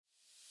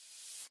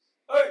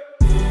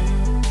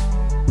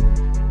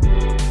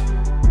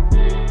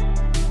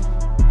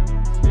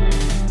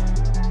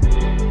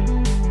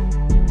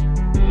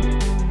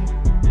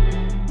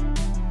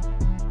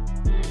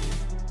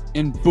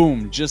And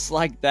boom, just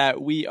like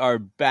that, we are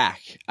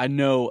back. I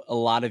know a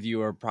lot of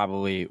you are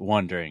probably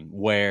wondering,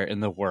 where in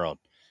the world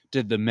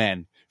did the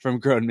men from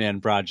Grown Man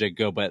Project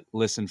go? But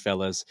listen,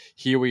 fellas,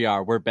 here we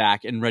are. We're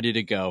back and ready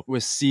to go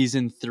with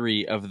season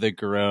 3 of the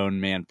Grown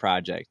Man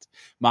Project.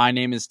 My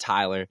name is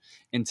Tyler,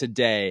 and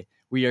today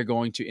we are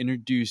going to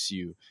introduce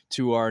you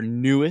to our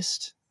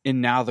newest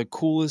and now the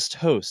coolest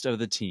host of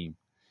the team,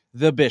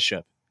 the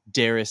Bishop,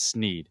 Darris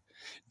Sneed.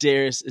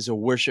 Darris is a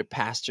worship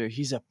pastor,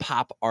 he's a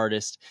pop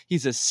artist,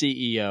 he's a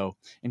CEO,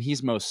 and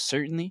he's most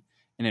certainly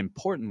and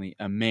importantly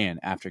a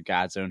man after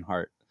God's own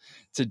heart.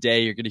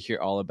 Today you're going to hear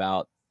all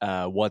about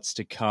what's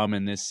to come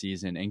in this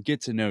season and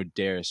get to know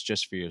Darris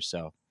just for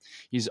yourself.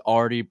 He's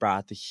already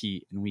brought the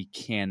heat, and we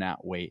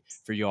cannot wait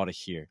for you all to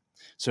hear.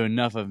 So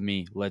enough of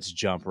me, let's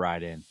jump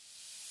right in.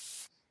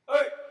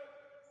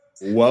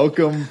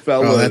 Welcome,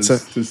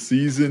 fellas, to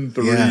season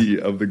 3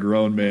 of the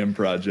Grown Man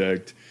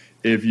Project.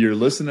 If you're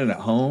listening at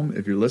home,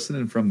 if you're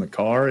listening from the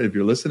car, if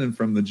you're listening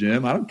from the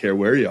gym, I don't care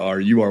where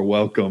you are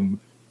welcome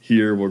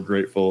here. We're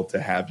grateful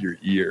to have your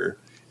ear.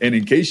 And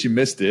in case you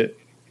missed it,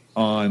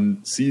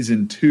 on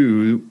season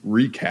 2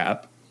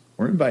 recap,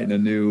 we're inviting a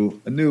new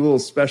little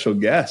special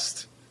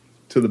guest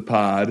to the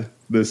pod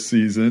this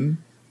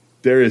season.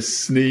 Darris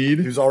Sneed,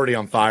 who's already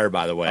on fire,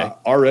 by the way.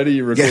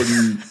 Already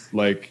recording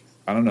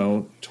I don't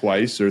know,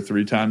 twice or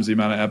 3 times the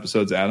amount of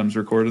episodes Adam's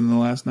recorded in the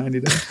last 90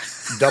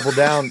 days. Double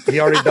down. He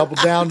already doubled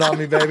down on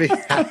me, baby. We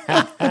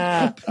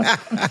got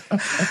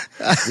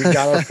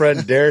our friend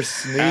Darris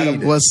Sneed.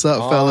 Adam, what's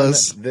up,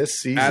 fellas? This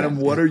season. Adam,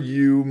 what are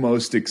you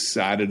most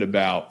excited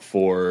about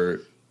for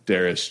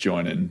Darris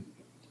joining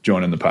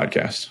the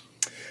podcast?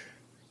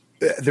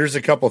 There's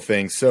a couple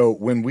things. So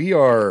when we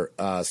are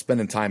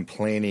spending time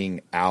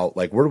planning out,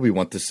 like, where do we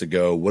want this to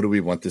go? What do we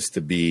want this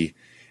to be?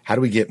 How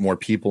do we get more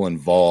people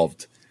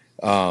involved?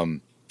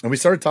 And we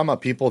started talking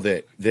about people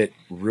that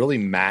really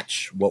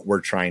match what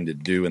we're trying to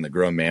do in the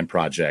Grown Man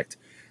Project.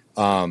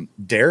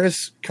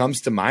 Darris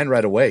comes to mind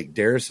right away.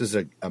 Darris is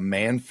a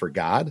man for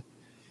God.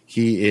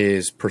 He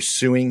is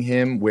pursuing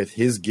him with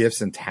his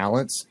gifts and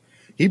talents.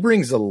 He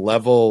brings a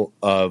level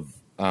of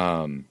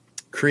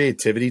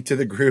creativity to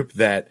the group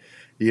that,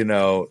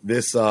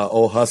 this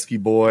old husky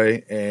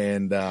boy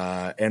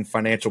and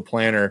financial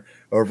planner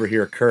over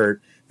here,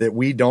 Kurt, that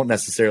we don't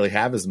necessarily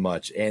have as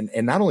much. And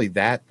not only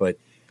that, but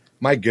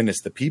my goodness,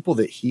 the people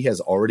that he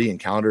has already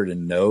encountered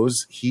and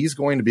knows, he's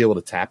going to be able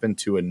to tap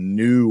into a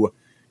new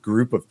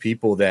group of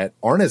people that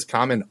aren't as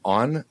common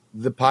on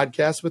the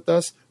podcast with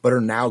us, but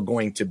are now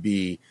going to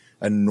be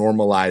a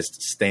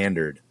normalized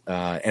standard.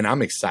 And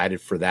I'm excited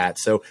for that.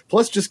 So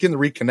plus just getting to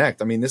reconnect.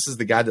 I mean, this is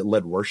the guy that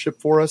led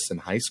worship for us in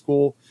high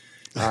school.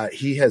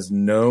 He has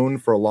known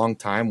for a long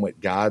time what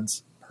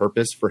God's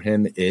purpose for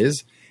him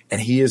is, and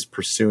he is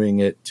pursuing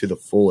it to the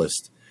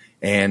fullest.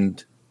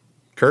 And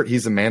Kurt,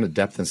 he's a man of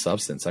depth and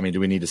substance. I mean, do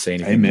we need to say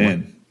anything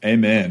more?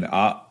 Amen.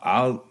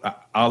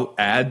 I'll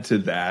add to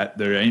that.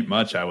 There ain't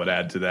much I would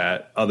add to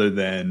that other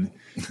than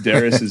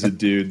Darris is a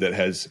dude that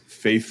has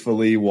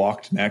faithfully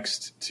walked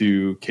next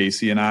to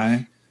Casey and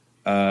I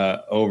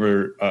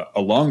over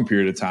a long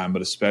period of time,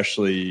 but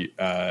especially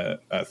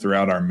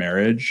throughout our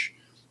marriage.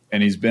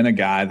 And he's been a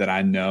guy that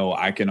I know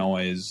I can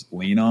always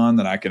lean on,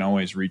 that I can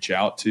always reach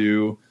out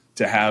to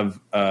have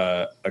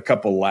a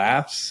couple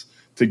laughs,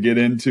 to get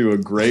into a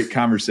great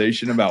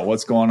conversation about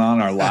what's going on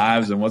in our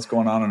lives and what's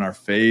going on in our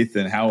faith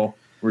and how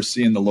we're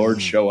seeing the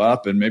Lord show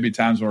up, and maybe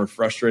times when we're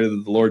frustrated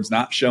that the Lord's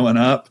not showing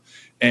up,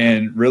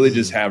 and really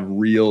just have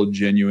real,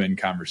 genuine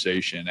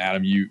conversation.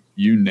 Adam, you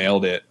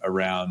nailed it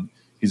around,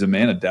 he's a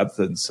man of depth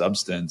and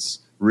substance,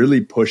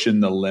 really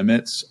pushing the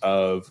limits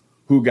of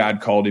who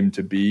God called him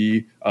to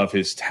be, of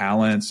his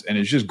talents, and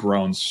it's just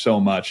grown so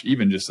much,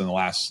 even just in the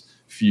last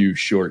few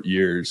short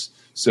years.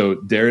 So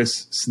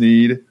Darris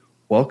Sneed,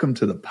 welcome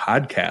to the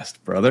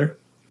podcast, brother.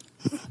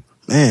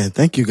 Man,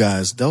 thank you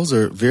guys. Those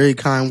are very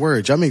kind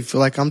words. I make me feel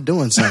like I'm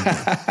doing something.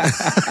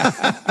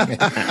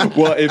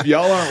 Well, if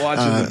y'all aren't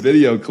watching the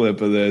video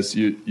clip of this,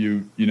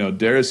 you know,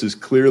 Darris is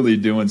clearly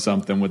doing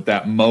something with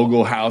that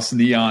Mogul House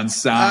neon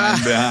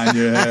sign behind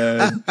your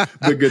head,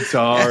 the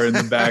guitar in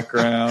the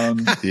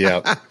background.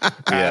 Yep.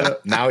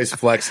 Now he's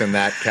flexing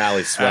that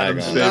Cali swag.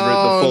 Adam's favorite,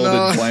 the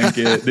folded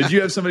blanket. Did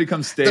you have somebody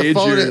come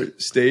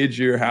stage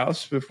your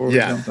house before we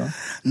jumped on?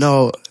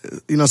 No,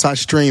 so I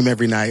stream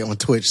every night on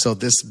Twitch. So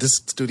this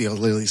studio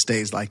literally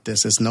stays like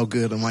this. It's no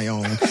good on my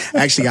own.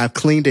 Actually, I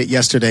cleaned it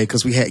yesterday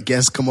because we had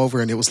guests come over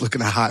and it was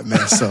looking a hot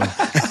mess. So,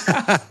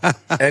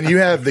 and you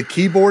have the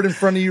keyboard in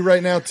front of you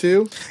right now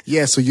too?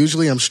 Yeah. So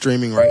usually I'm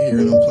streaming right here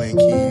and I'm playing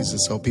keys, and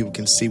so people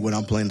can see what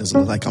I'm playing. Doesn't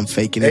look like I'm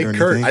faking it or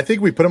Kurt, anything. I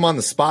think we put him on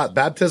the spot.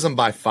 Baptism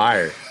by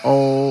fire.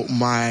 Oh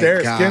my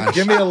gosh.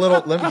 Give me a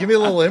little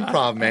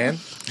improv, man.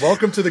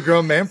 Welcome to the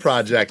Grown Man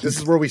Project. This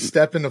is where we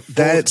step into full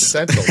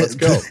potential. Let's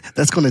go.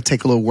 That's going to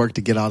take a little work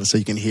to get out so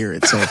you can hear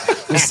it. So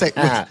we'll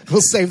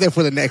save that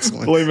for the next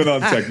one. Blame it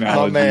on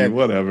technology.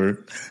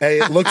 Whatever. Hey,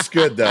 it looks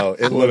good though.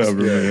 It looks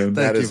good. Man.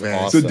 That is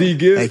awesome. So D,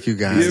 thank you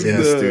guys.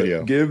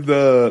 Give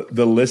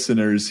the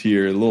listeners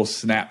here a little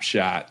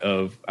snapshot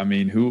of,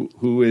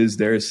 who is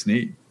Darris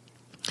Sneed?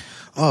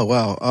 Oh,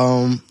 wow.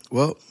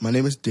 Well, my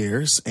name is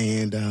Darris,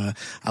 and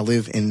I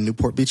live in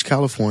Newport Beach,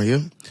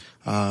 California.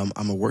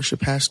 I'm a worship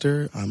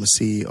pastor. I'm a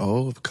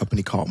CEO of a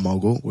company called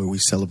Mogul, where we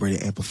celebrate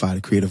and amplify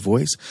the creative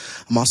voice.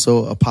 I'm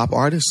also a pop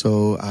artist,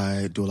 so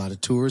I do a lot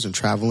of tours and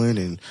traveling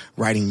and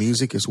writing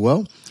music as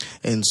well.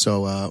 And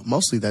so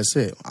mostly that's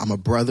it. I'm a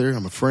brother.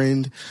 I'm a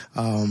friend.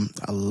 I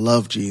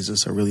love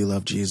Jesus. I really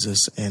love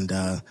Jesus. And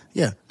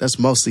yeah, that's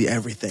mostly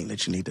everything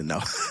that you need to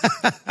know.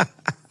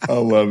 I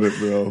love it,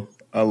 bro.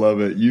 I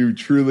love it. You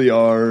truly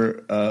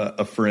are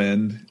a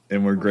friend,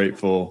 and we're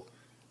grateful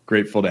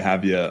to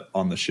have you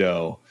on the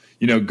show.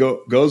 You know,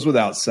 goes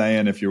without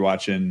saying if you're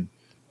watching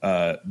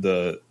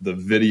the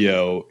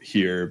video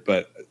here,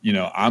 but you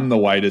know, I'm the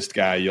whitest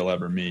guy you'll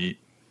ever meet.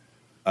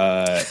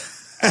 Adam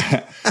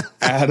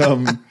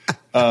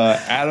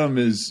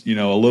is, you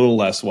know, a little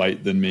less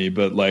white than me,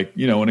 but like,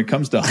 you know, when it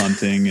comes to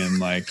hunting and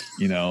like,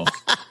 you know,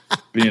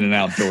 being an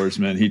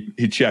outdoorsman,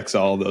 he checks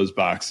all those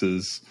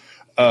boxes.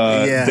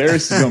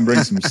 Darris is going to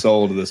bring some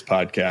soul to this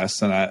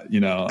podcast, and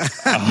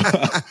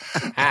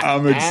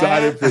I'm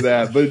excited for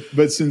that.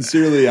 But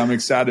sincerely, I'm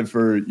excited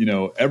for, you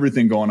know,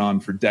 everything going on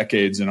for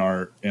decades in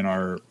our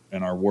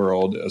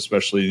world,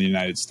 especially in the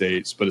United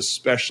States, but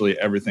especially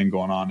everything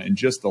going on in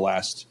just the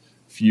last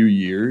few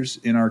years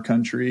in our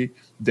country.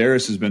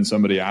 Darris has been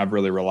somebody I've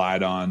really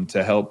relied on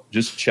to help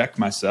just check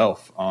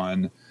myself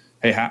on,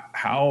 hey,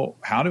 how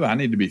do I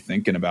need to be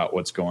thinking about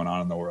what's going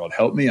on in the world?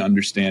 Help me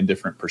understand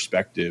different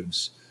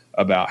perspectives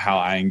about how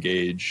I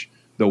engage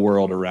the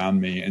world around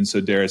me. And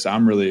so, Darris,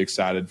 I'm really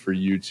excited for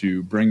you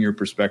to bring your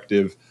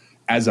perspective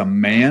as a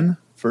man,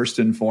 first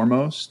and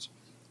foremost,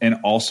 and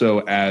also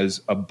as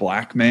a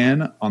Black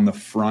man on the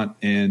front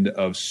end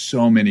of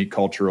so many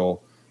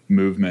cultural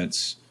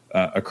movements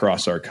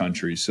across our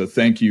country. So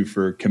thank you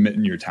for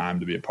committing your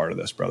time to be a part of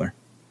this, brother.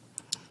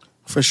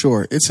 For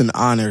sure. It's an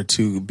honor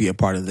to be a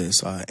part of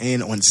this.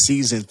 And on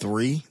season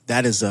 3,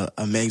 that is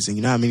amazing.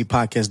 You know how many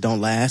podcasts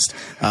don't last?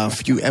 A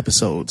few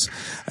episodes.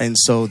 And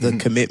so the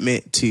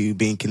commitment to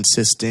being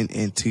consistent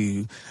and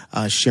to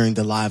sharing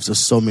the lives of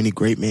so many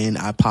great men.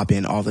 I pop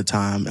in all the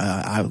time.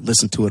 I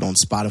listen to it on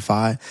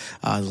Spotify.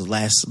 The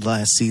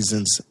last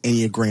season's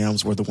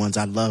Enneagrams were the ones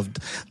I loved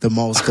the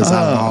most because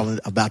I'm all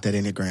about that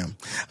Enneagram.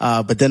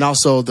 But then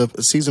also the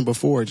season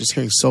before, just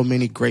hearing so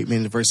many great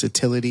men, the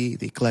versatility,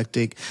 the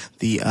eclectic,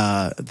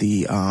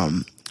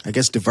 I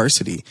guess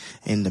diversity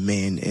in the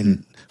men,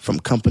 and from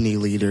company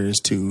leaders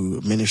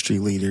to ministry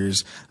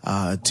leaders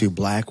to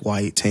black,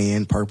 white,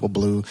 tan, purple,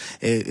 blue.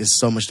 It is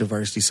so much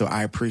diversity. So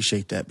I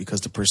appreciate that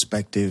because the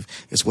perspective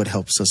is what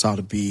helps us all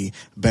to be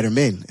better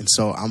men. And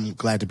so I'm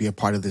glad to be a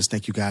part of this.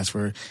 Thank you guys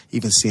for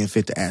even seeing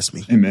fit to ask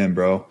me. Amen,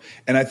 bro.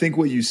 And I think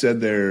what you said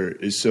there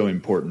is so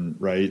important,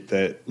 right?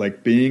 That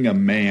like being a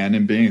man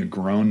and being a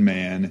grown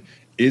man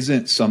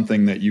isn't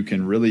something that you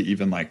can really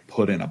even like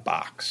put in a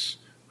box.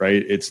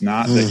 Right? It's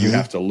not that you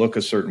have to look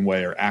a certain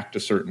way or act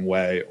a certain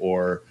way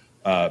or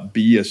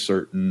be a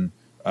certain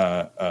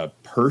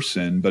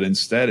person, but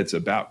instead it's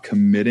about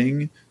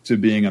committing to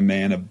being a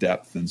man of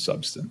depth and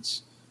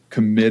substance,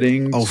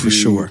 committing to for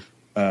sure.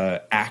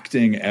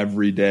 Acting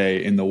every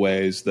day in the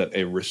ways that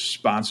a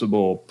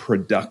responsible,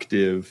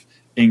 productive,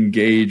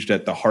 engaged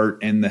at the heart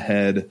and the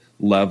head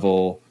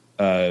level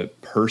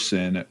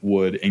person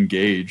would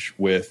engage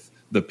with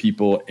the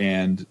people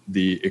and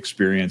the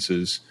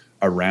experiences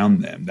around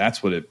them.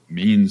 That's what it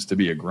means to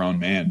be a grown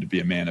man, to be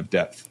a man of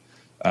depth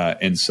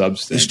and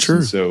substance. It's true.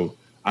 And so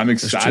I'm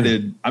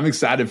excited. I'm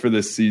excited for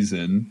this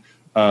season.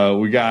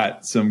 We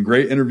got some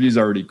great interviews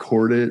already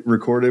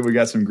recorded. We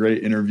got some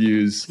great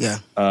interviews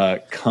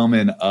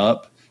coming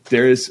up.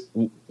 Darris,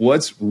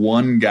 what's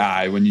one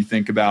guy when you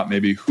think about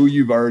maybe who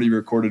you've already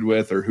recorded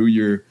with or who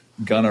you're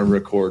gonna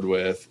record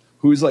with?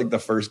 Who's like the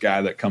first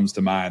guy that comes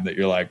to mind that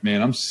you're like,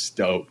 man, I'm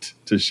stoked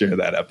to share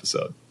that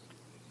episode?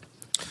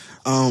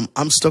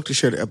 I'm stoked to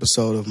share the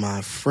episode of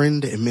my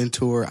friend and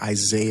mentor,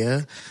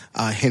 Isaiah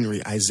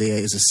Henry. Isaiah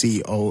is a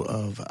CEO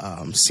of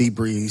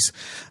Seabreeze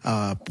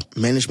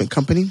Management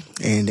Company,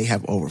 and they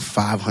have over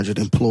 500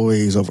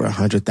 employees, over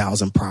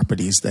 100,000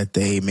 properties that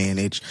they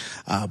manage.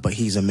 But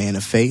he's a man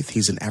of faith.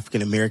 He's an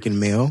African-American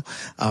male,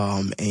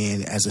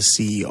 and as a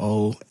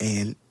CEO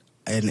and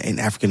an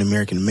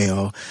African-American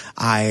male,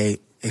 I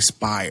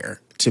aspire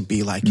to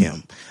be like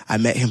him. I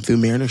met him through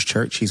Mariners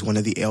Church. He's one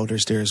of the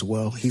elders there as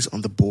well. He's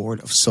on the board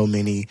of so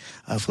many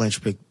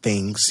philanthropic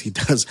things. He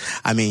does,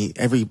 I mean,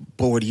 every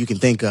board you can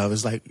think of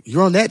is like,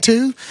 you're on that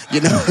too? You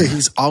know,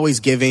 he's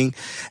always giving.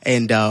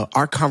 And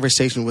our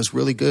conversation was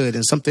really good.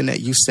 And something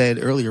that you said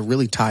earlier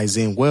really ties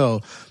in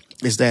well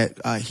is that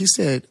he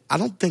said, I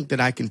don't think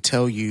that I can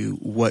tell you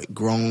what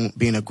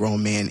being a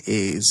grown man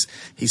is.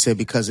 He said,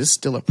 because it's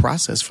still a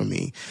process for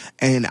me.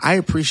 And I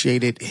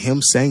appreciated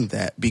him saying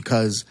that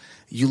because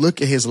you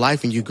look at his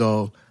life and you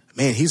go,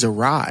 man, he's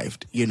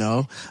arrived, you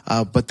know,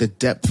 but the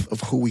depth of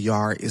who we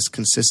are is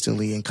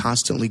consistently and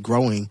constantly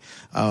growing.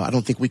 I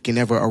don't think we can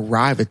ever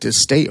arrive at this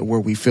state where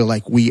we feel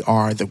like we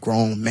are the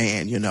grown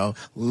man, you know,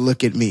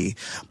 look at me.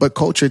 But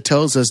culture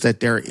tells us that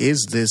there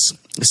is this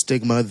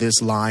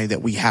this line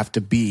that we have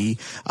to be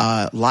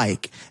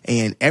like.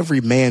 And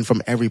every man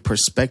from every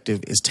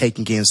perspective is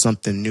taking in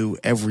something new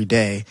every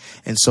day.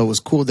 And so it's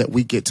cool that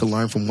we get to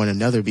learn from one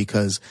another,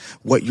 because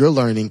what you're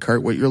learning,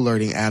 Kurt, what you're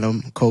learning,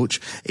 Adam, Coach,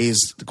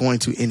 is going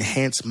to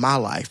enhance my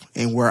life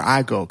and where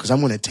I go, because I'm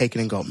going to take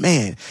it and go,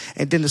 man.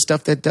 And then the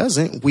stuff that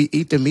doesn't, we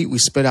eat the meat, we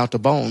spit out the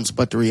bones.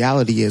 But the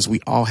reality is we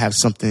all have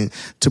something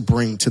to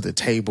bring to the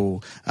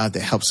table that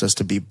helps us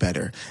to be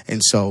better.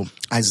 And so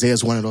Isaiah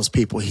is one of those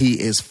people. He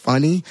is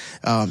funny.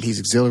 He's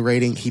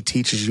exhilarating. He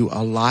teaches you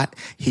a lot.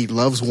 He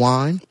loves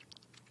wine.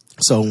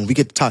 So when we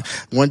get to talk,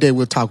 one day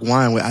we'll talk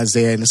wine with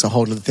Isaiah, and it's a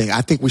whole other thing.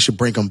 I think we should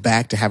bring him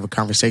back to have a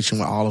conversation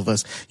with all of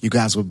us. You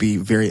guys will be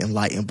very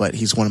enlightened, but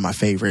he's one of my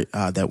favorite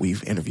that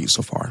we've interviewed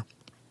so far.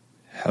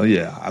 Hell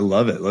yeah. I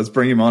love it. Let's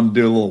bring him on to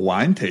do a little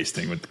wine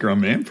tasting with the Grown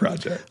Man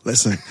Project.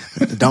 Listen,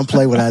 don't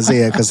play with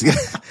Isaiah, because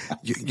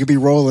you'll be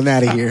rolling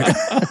out of here.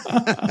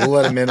 We'll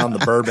let him in on the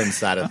bourbon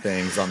side of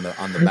things on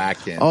the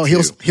back end. Oh,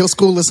 he'll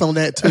school us on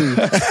that too.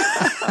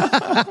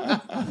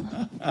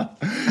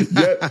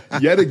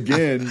 Yet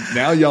again,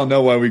 now y'all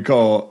know why we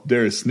call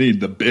Darris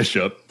Sneed the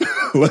bishop.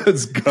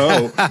 Let's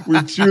go.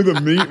 We chew the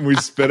meat and we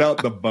spit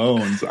out the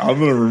bones. I'm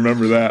going to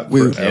remember that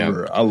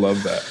forever. I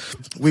love that.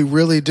 We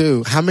really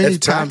do. How many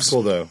it's times?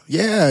 Practical, though.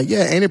 Yeah.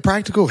 Ain't it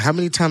practical? How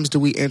many times do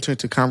we enter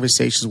into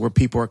conversations where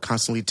people are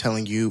constantly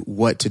telling you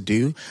what to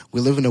do?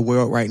 We live in a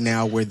world right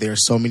now where there are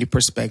so many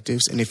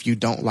perspectives, and if you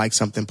don't like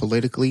something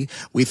politically,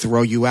 we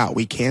throw you out.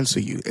 We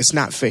cancel you. It's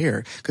not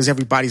fair, because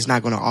everybody's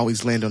not going to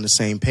always land on the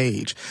same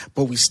page,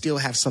 but we still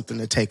have something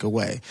to take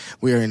away.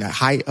 We are in a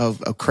height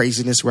of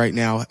craziness right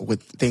now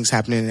with things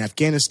happening in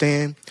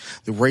Afghanistan.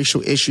 The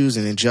racial issues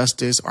and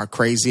injustice are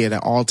crazy at an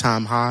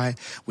all-time high.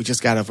 We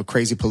just got out of a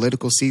crazy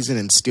political season,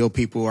 and still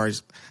people are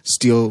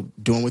still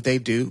doing what they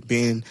do,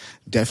 being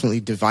definitely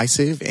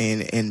divisive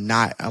and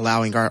not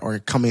allowing or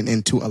coming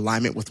into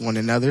alignment with one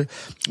another.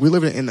 We're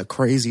living in a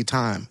crazy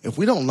time. If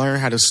we don't learn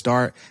how to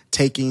start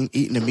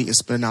eating the meat and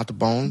spitting out the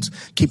bones,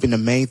 keeping the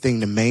main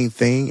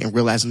thing, and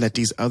realizing that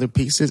these other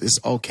pieces is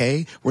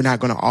okay, we're not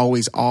going to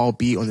always all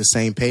be on the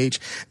same page.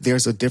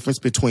 There's a difference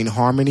between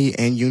harmony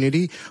and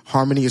unity.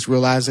 Harmony is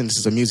realizing, this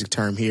is a music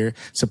term here,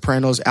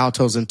 sopranos,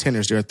 altos, and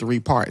tenors. There are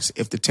three parts.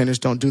 If the tenors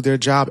don't do their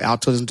job,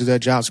 altos don't do their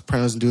job,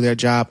 sopranos don't do their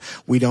job,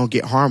 we don't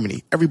get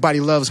harmony. Everybody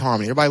loves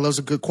harmony. Everybody loves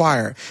a good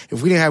choir.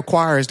 If we didn't have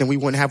choirs, then we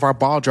wouldn't have our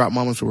ball drop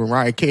moments with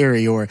Mariah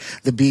Carey or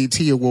the BET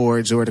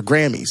Awards or the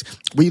Grammys.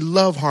 We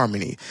love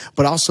harmony,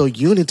 but also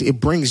unity. It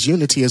brings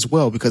unity as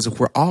well, because if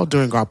we're all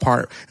doing our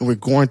part and we're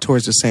going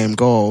towards the same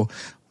goal,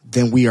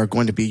 then we are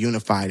going to be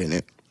unified in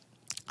it.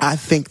 I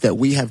think that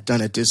we have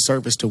done a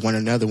disservice to one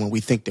another when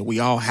we think that we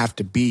all have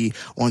to be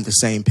on the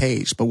same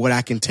page. But what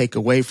I can take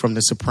away from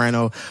the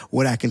soprano,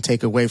 what I can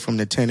take away from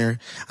the tenor,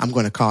 I'm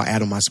going to call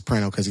Adam my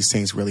soprano because he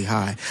sings really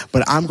high.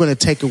 But I'm going to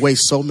take away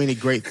so many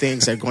great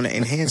things that are going to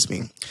enhance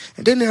me.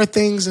 And then there are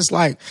things, it's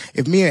like,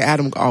 if me and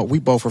Adam, we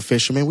both are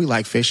fishermen, we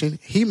like fishing.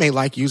 He may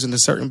like using a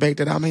certain bait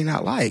that I may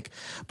not like.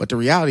 But the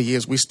reality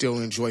is we still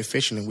enjoy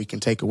fishing, and we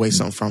can take away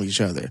something from each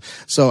other.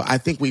 So I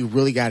think we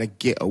really got to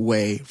get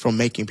away from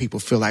making people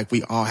feel like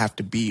we all have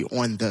to be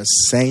on the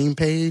same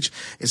page.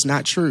 It's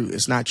not true.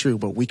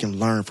 But we can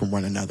learn from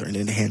one another, and it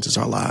enhances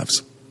our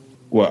lives.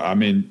 Well, I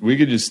mean, we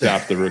could just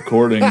stop the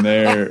recording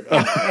there.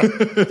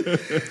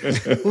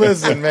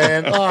 Listen,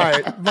 man. All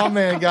right. My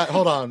man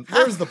hold on.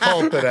 Where's the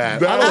pulpit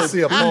at? I don't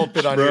see a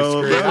pulpit on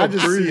your screen. I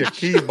just see a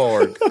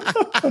keyboard.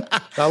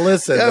 Now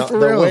listen,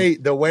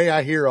 the way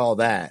I hear all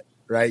that,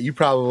 right? You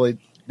probably,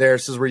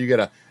 this is where you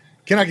get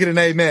can I get an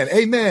amen?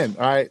 Amen.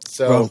 All right.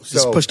 So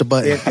just push the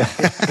button.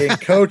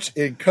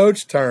 In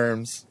coach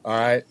terms, all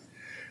right,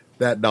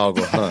 that dog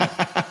will hunt.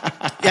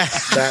 Yeah.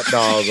 That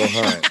dog will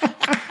hunt.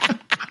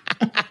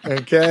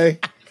 Okay.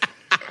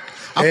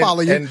 I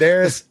follow you. And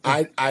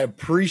I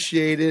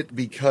appreciate it,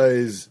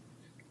 because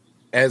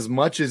as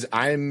much as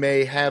I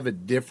may have a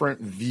different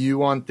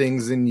view on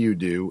things than you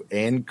do,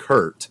 and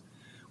Kurt,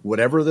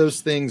 whatever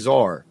those things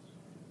are,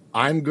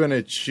 I'm going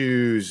to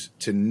choose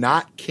to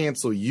not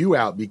cancel you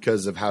out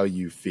because of how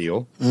you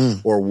feel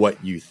or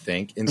what you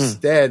think.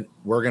 Instead,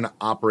 we're going to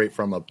operate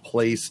from a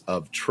place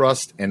of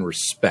trust and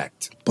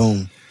respect.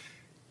 Boom.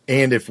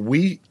 And if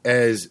we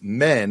as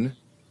men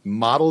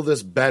model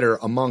this better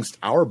amongst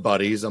our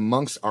buddies,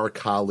 amongst our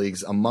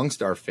colleagues,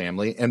 amongst our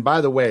family, and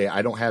by the way,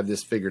 I don't have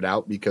this figured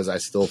out because I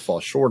still fall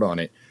short on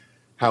it.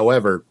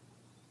 However,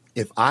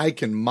 if I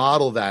can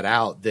model that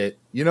out, that,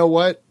 you know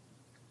what,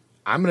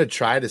 I'm going to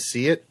try to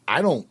see it.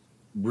 I don't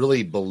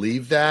really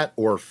believe that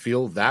or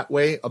feel that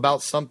way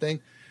about something,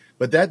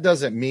 but that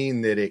doesn't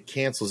mean that it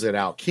cancels it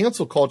out.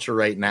 Cancel culture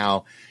right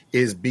now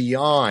is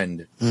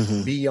beyond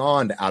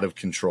out of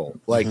control.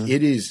 Like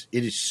it is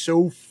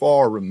so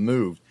far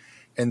removed.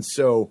 And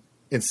so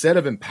instead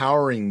of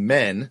empowering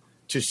men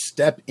to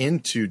step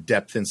into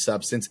depth and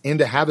substance and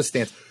to have a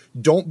stance,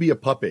 don't be a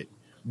puppet.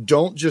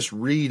 Don't just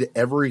read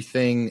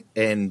everything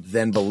and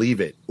then believe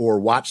it, or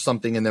watch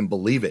something and then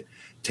believe it.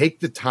 Take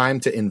the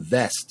time to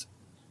invest.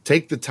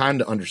 Take the time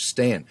to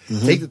understand.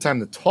 Take the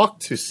time to talk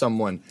to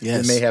someone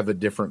that may have a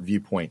different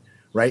viewpoint.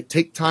 right?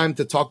 Take time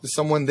to talk to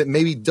someone that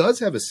maybe does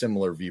have a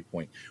similar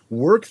viewpoint.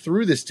 Work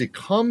through this to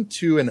come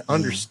to an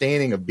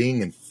understanding of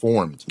being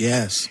informed.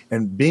 Yes.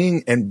 And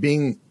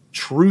being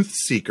truth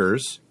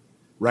seekers,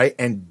 right?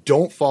 And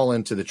don't fall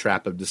into the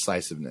trap of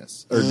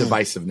divisiveness,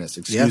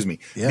 excuse me.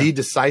 Yeah. Be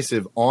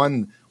decisive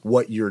on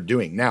what you're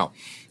doing. Now,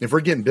 if we're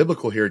getting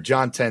biblical here,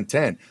 John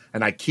 10:10,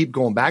 and I keep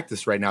going back to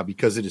this right now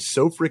because it is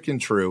so freaking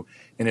true.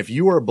 And if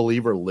you are a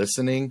believer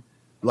listening,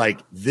 like,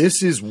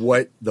 this is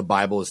what the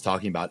Bible is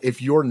talking about.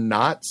 If you're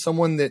not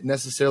someone that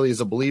necessarily is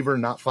a believer,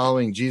 not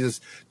following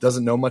Jesus,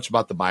 doesn't know much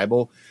about the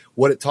Bible,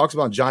 what it talks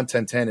about in John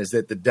 10:10 is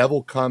that the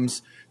devil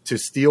comes to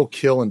steal,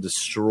 kill, and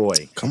destroy.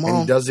 Come on. And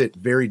he does it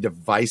very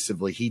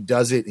divisively. He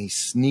does it and he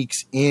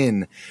sneaks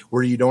in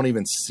where you don't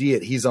even see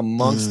it. He's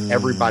amongst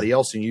everybody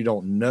else and you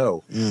don't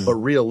know. But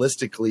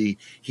realistically,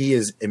 he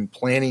is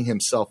implanting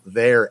himself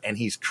there and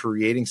he's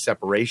creating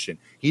separation.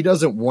 He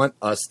doesn't want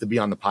us to be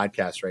on the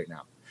podcast right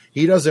now.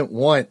 He doesn't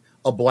want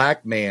a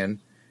black man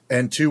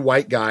and two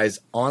white guys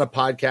on a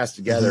podcast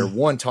together,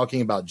 one talking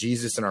about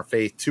Jesus and our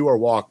faith, two our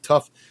walk,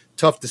 tough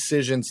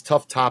decisions,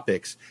 tough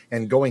topics,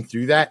 and going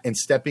through that and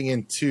stepping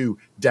into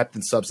depth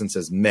and substance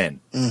as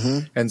men.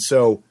 And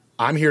so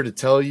I'm here to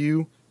tell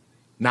you,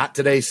 not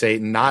today,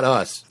 Satan, not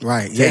us.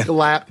 Right. Take a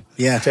lap.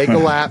 Yeah. Take a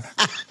lap.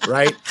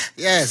 Right.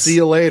 Yes. See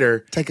you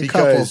later. Take a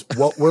because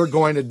couple. what we're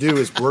going to do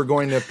is we're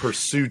going to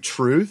pursue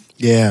truth.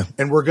 Yeah.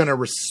 And we're going to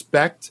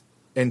respect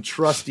and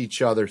trust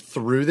each other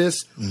through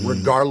this,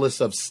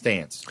 regardless of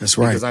stance. That's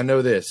right. Because I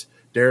know this,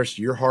 Darris,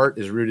 your heart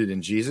is rooted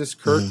in Jesus.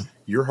 Kurt,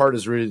 your heart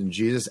is rooted in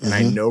Jesus, and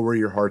I know where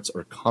your hearts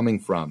are coming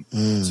from.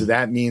 So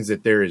that means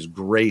that there is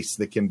grace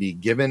that can be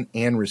given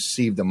and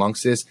received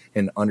amongst this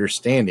and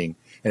understanding.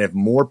 And if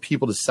more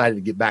people decided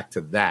to get back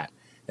to that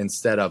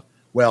instead of,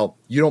 well,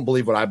 you don't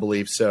believe what I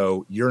believe,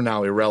 so you're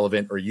now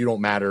irrelevant, or you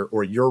don't matter,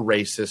 or you're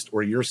racist,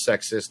 or you're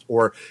sexist,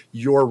 or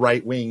you're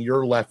right wing,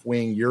 you're left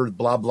wing, you're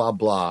blah, blah,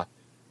 blah.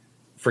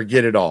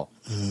 Forget it all.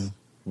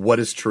 What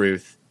is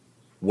truth?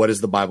 What does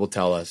the Bible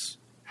tell us?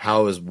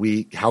 How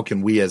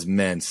can we as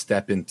men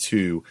step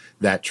into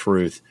that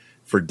truth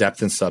for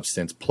depth and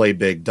substance, play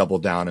big, double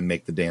down, and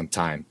make the damn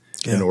time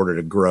in order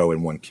to grow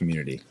in one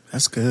community?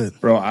 That's good.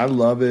 Bro, I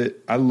love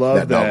it. I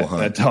love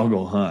that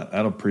doggle hunt.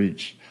 That'll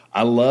preach.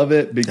 I love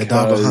it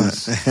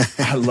because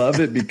I love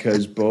it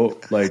because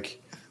both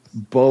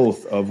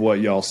of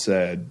what y'all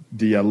said,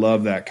 D, I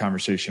love that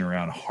conversation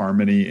around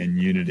harmony and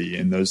unity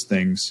and those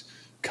things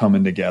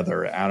coming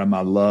together. Adam, I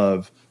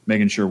love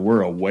making sure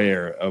we're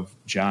aware of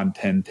John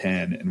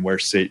 10:10 and where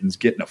Satan's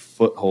getting a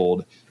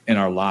foothold in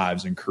our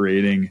lives and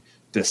creating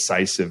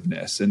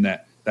decisiveness, and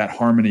that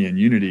harmony and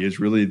unity is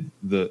really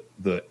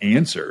the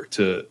answer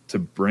to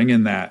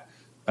bringing that,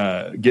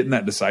 getting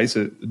that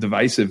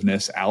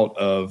divisiveness out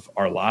of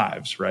our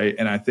lives, right?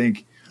 And I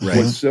think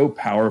what's so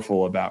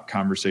powerful about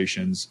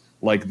conversations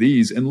like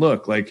these, and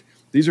look, like,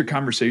 these are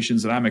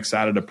conversations that I'm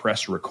excited to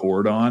press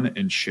record on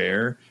and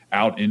share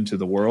out into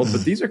the world.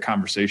 But these are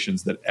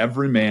conversations that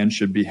every man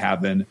should be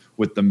having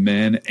with the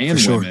men and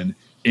women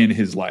in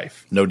his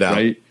life. No doubt.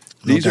 Right?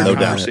 These are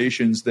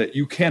conversations that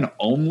you can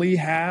only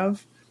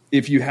have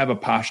if you have a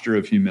posture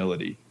of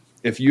humility.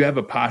 If you have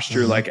a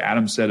posture, like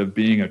Adam said, of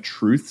being a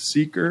truth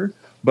seeker,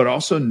 but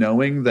also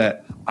knowing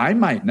that I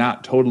might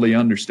not totally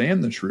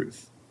understand the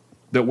truth.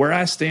 That where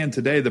I stand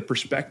today, the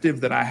perspective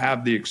that I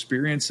have, the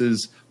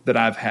experiences that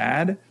I've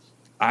had,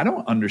 I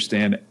don't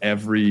understand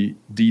every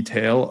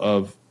detail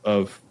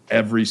of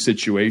every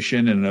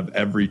situation and of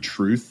every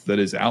truth that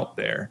is out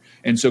there.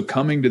 And so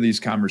coming to these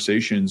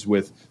conversations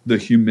with the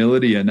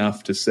humility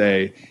enough to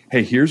say,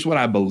 hey, here's what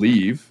I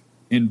believe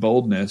in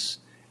boldness,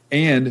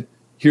 and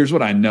here's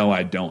what I know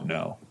I don't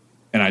know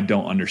and I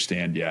don't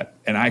understand yet,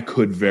 and I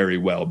could very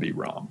well be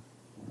wrong.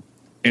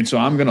 And so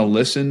I'm going to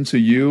listen to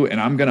you and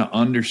I'm going to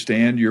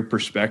understand your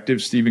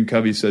perspective. Stephen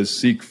Covey says,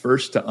 seek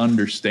first to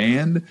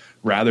understand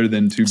rather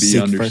than to be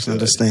understood. First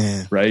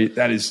understand. Right?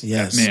 That is,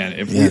 man,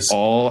 if we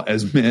all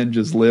as men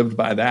just lived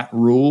by that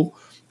rule,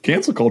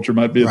 cancel culture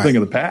might be a thing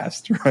of the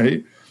past,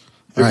 right?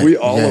 If we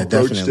all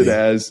approached it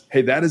as,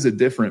 hey, that is a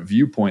different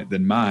viewpoint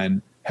than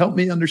mine, help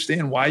me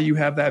understand why you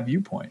have that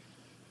viewpoint.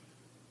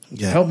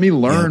 Help me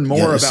learn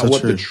more about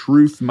what the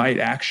truth might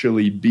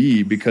actually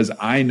be, because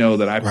I know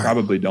that I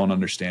probably don't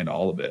understand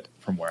all of it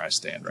from where I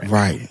stand right now.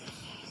 Right.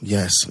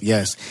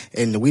 Yes.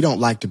 And we don't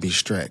like to be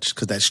stretched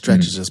because that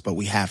stretches us, but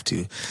we have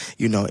to.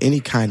 You know, any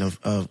kind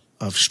of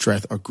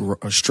strength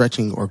or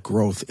stretching or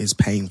growth is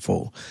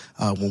painful.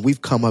 When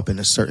we've come up in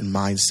a certain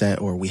mindset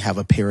or we have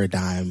a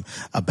paradigm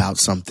about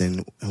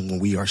something, and when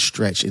we are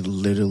stretched, it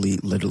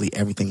literally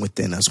everything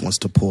within us wants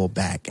to pull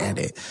back at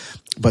it.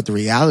 But the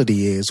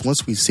reality is,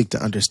 once we seek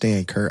to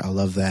understand, Kurt, I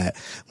love that,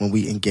 when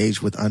we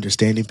engage with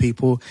understanding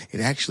people,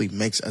 it actually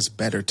makes us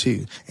better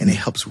too. And it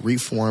helps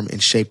reform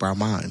and shape our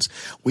minds.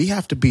 We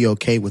have to be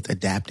okay with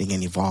adapting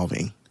and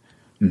evolving.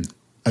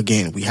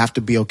 Again, we have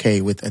to be okay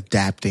with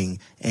adapting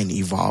and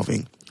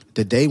evolving.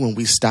 the day when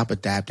we stop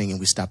adapting and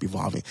we stop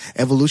evolving.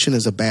 Evolution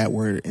is a bad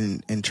word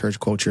in church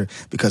culture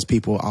because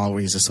people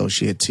always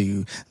associate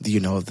to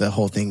the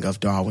whole thing of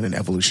Darwin and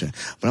evolution.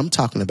 But I'm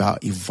talking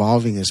about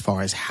evolving as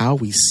far as how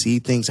we see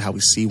things, how we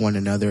see one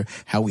another,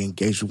 how we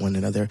engage with one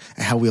another,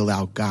 and how we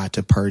allow God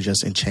to purge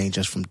us and change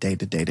us from day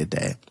to day to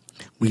day.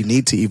 We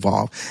need to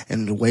evolve.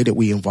 And the way that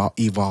we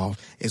evolve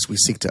is we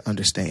seek to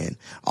understand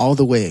all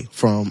the way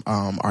from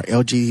our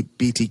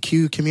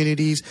LGBTQ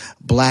communities,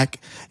 Black,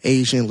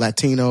 Asian,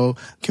 Latino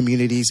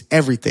communities,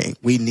 everything.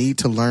 We need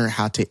to learn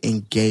how to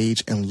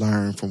engage and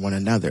learn from one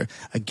another.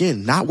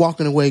 Again, not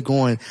walking away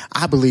going,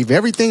 I believe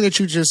everything that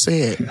you just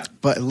said,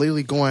 but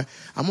literally going,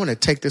 I'm going to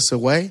take this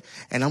away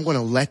and I'm going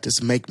to let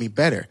this make me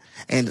better.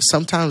 And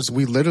sometimes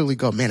we literally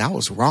go, man, I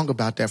was wrong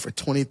about that for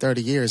 20,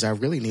 30 years. I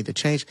really need to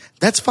change.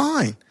 That's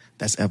fine.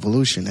 That's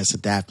evolution. That's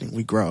adapting.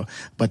 We grow.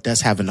 But that's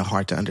having the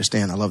heart to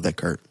understand. I love that,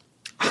 Kurt.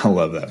 I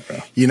love that,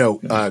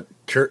 bro.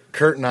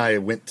 Kurt and I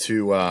went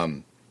to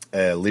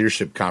a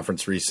leadership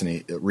conference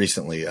recently,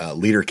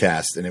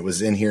 LeaderCast, and it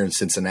was in here in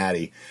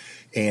Cincinnati.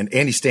 And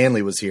Andy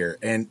Stanley was here,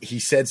 and he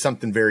said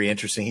something very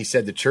interesting. He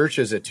said the church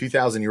is a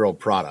 2,000-year-old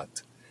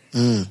product.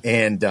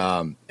 And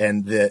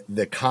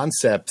the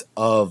concept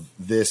of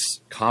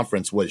this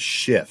conference was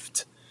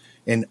shift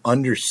and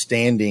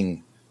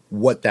understanding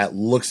what that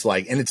looks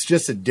like. And it's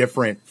just a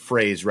different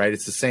phrase, right?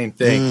 It's the same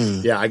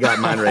thing. Yeah, I got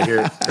mine right here.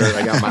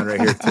 I got mine right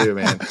here too,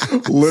 man.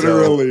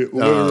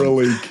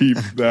 Literally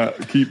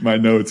keep my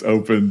notes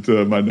open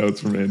to my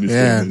notes from Andy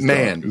Stanley's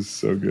man. Talk. It's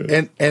so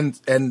good.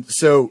 And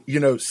so,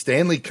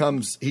 Stanley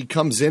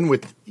comes in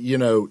with,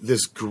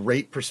 this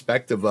great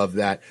perspective of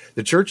that.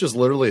 The church is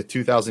literally a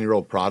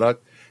 2,000-year-old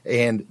product.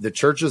 And the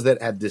churches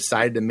that have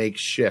decided to make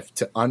shift,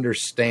 to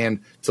understand,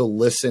 to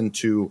listen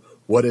to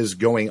what is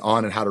going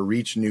on and how to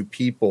reach new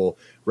people,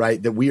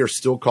 right? That we are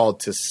still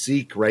called to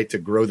seek, right? To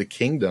grow the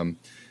kingdom.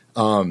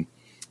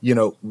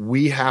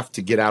 We have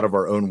to get out of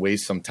our own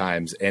ways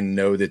sometimes and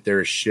know that there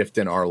is shift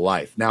in our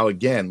life. Now,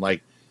 again,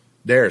 like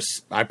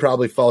I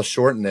probably fall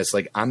short in this.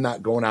 Like, I'm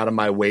not going out of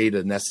my way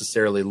to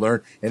necessarily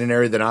learn in an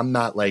area that I'm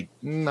not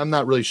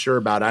really sure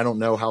about. I don't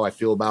know how I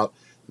feel about,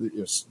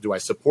 do I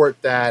support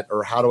that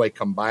or how do I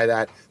come by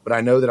that? But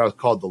I know that I was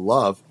called to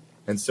love.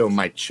 And so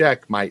my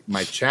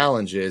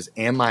challenge is,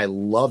 am I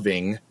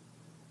loving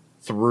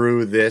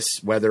through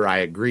this, whether I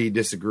agree,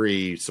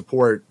 disagree,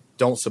 support,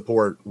 don't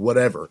support,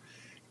 whatever?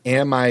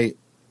 Am I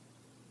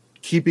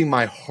keeping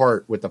my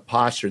heart with the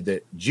posture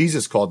that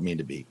Jesus called me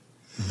to be?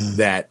 Mm-hmm.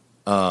 That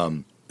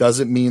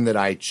doesn't mean that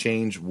I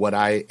change what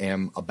I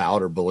am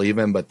about or believe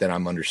in, but that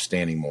I'm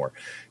understanding more.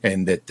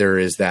 And that there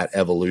is that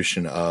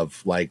evolution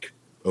of like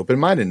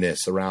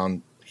open-mindedness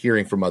around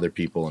hearing from other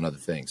people and other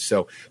things.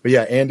 So, but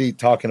yeah, Andy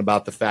talking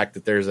about the fact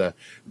that there's a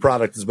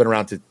product that's been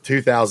around to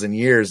 2,000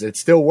 years. It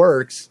still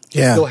works.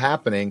 Yeah. It's still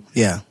happening.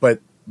 Yeah.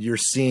 But you're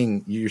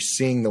seeing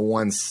the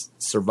ones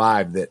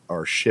survive that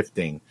are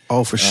shifting.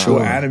 Oh, for sure.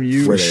 Well, Adam,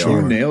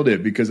 you nailed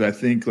it, because I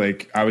think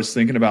I was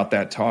thinking about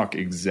that talk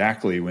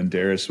exactly when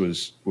Darris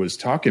was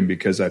talking,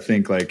 because I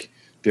think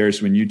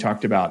Darris, when you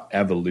talked about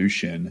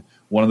evolution,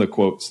 one of the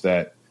quotes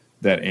that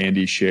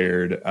Andy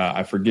shared,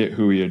 I forget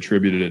who he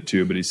attributed it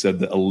to, but he said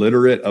the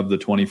illiterate of the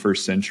 21st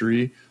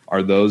century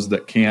are those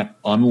that can't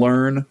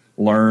unlearn,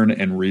 learn,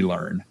 and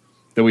relearn.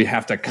 That we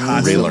have to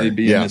constantly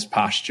be in this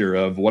posture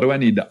of, what do I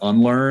need to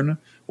unlearn?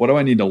 What do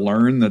I need to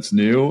learn that's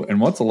new? And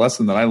what's a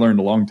lesson that I learned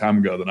a long time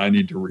ago that I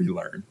need to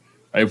relearn?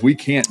 Right? If we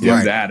can't do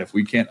that, if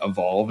we can't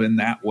evolve in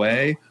that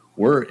way,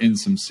 we're in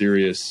some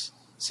serious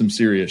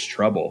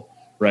trouble,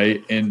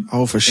 right? And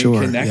for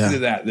sure, and connected to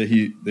that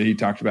he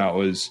talked about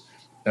was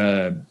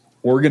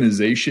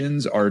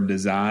organizations are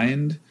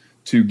designed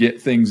to get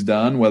things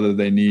done, whether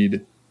they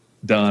need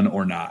done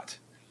or not.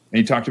 And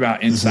he talked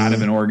about inside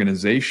of an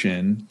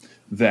organization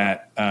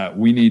that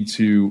we need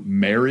to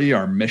marry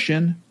our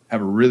mission,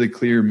 have a really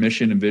clear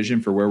mission and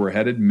vision for where we're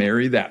headed,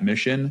 marry that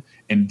mission,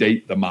 and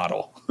date the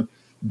model,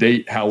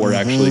 date how we're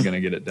actually going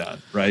to get it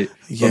done, right?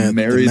 Yeah, but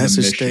marry the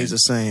message mission. Stays the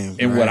same.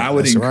 And what I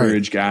would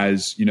encourage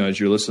guys, as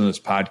you're listening to this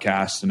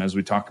podcast and as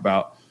we talk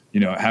about,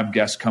 have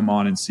guests come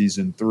on in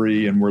season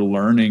 3 and we're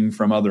learning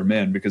from other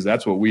men, because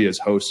that's what we as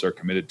hosts are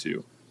committed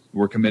to.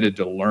 We're committed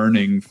to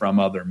learning from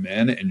other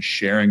men and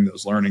sharing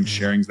those learnings,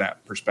 sharing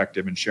that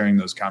perspective and sharing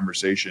those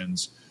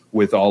conversations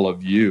with all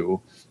of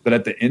you. But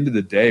at the end of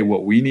the day,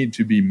 what we need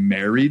to be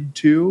married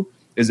to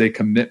is a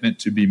commitment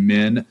to be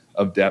men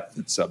of depth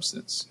and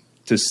substance,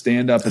 to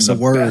stand up in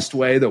the best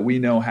way that we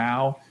know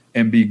how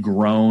and be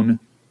grown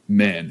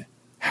men.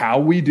 How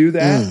we do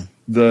that,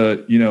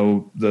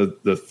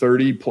 the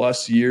 30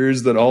 plus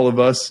years that all of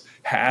us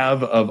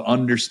have of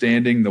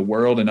understanding the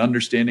world and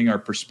understanding our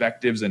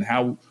perspectives and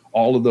how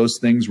all of those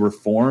things were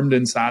formed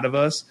inside of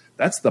us,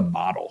 that's the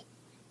model,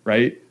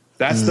 right?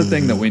 That's the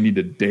thing that we need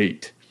to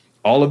date.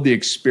 All of the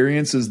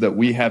experiences that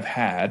we have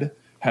had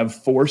have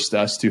forced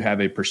us to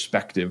have a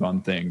perspective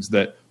on things,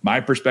 that my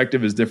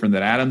perspective is different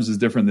than Adam's, is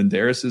different than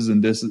Darris's,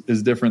 and this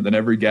is different than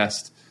every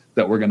guest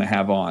that we're going to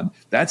have on.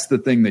 That's the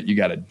thing that you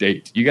got to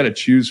date. You got to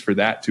choose for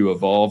that to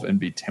evolve and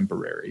be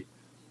temporary.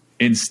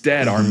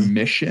 Instead, our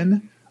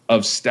mission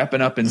of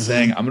stepping up and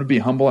saying, I'm going to be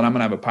humble and I'm going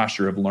to have a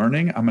posture of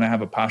learning. I'm going to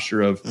have a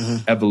posture of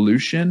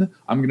evolution.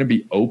 I'm going to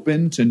be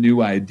open to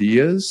new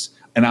ideas,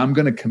 and I'm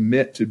going to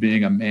commit to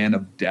being a man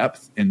of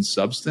depth and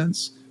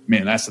substance.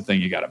 Man, that's the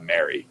thing you got to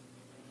marry.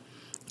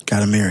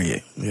 Got to marry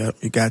it. Yep,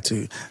 you got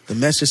to. The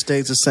message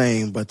stays the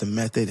same, but the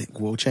method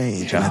will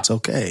change, and that's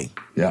okay.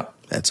 Yeah.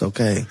 That's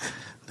okay.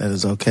 That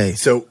is okay.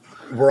 So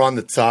we're on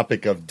the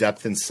topic of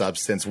depth and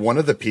substance. One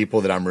of the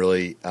people that I'm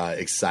really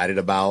excited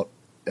about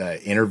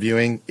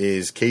interviewing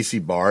is Casey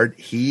Bard.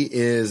 He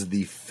is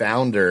the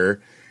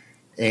founder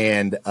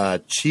and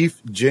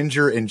chief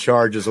ginger in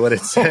charge is what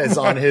it says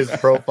on his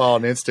profile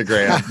on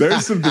Instagram.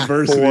 There's some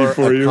diversity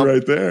for you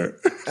right there.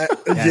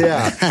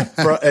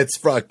 It's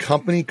for a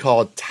company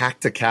called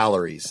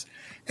Tacticalories.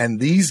 And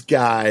these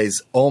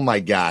guys, oh my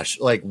gosh,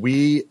 like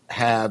we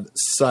have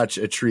such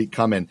a treat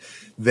coming.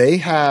 They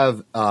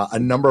have a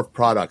number of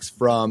products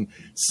from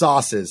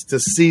sauces to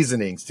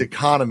seasonings to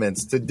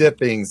condiments to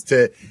dippings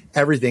to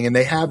everything. And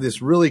they have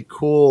this really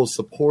cool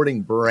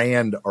supporting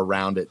brand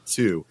around it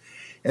too.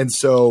 And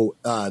so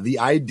the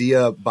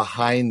idea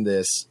behind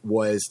this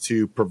was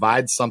to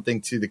provide something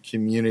to the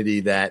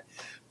community that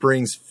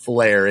brings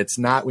flair. It's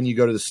not when you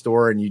go to the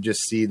store and you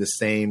just see the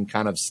same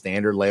kind of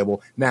standard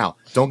label. Now,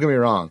 don't get me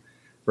wrong.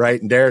 Right.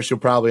 And Darris, you'll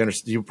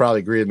probably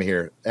agree with me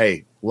here.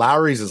 Hey,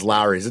 Lowry's is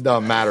Lowry's. It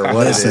doesn't matter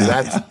what it is.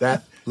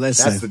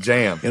 That's the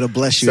jam. It'll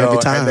bless you every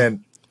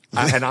time.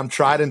 And I'm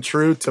tried and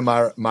true to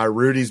my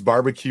Rudy's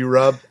barbecue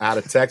rub out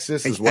of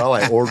Texas as well.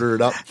 I order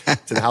it up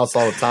to the house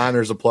all the time.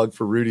 There's a plug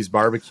for Rudy's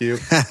barbecue.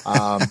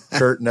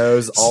 Kurt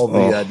knows all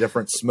the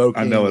different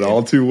smoking. I know it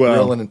all too well.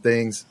 Grilling and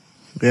things.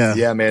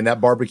 Yeah, man, that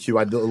barbecue,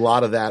 I do a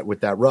lot of that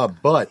with that rub.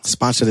 But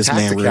sponsor this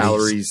man,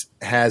 Tacticalories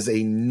has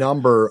a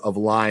number of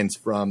lines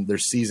from their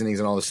seasonings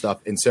and all this stuff.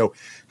 And so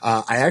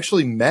I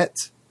actually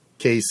met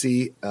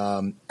Casey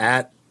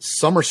at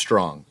Summer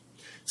Strong.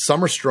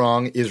 Summer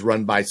Strong is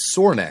run by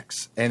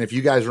Sornex. And if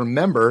you guys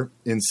remember,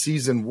 in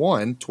season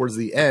 1, towards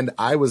the end,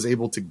 I was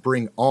able to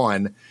bring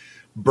on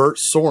Bert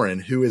Soren,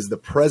 who is the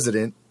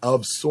president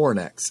of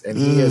Sornex. And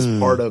he is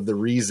part of the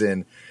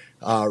reason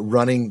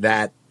running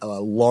that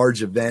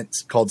large event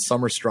called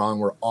Summer Strong,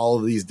 where all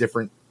of these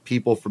different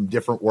people from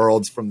different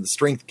worlds, from the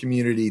strength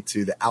community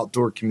to the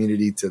outdoor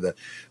community to the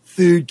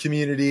food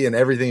community and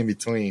everything in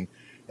between.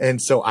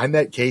 And so I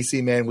met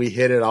Casey, man. We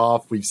hit it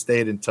off. We've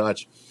stayed in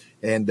touch.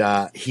 And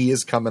he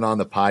is coming on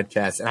the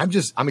podcast. And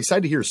I'm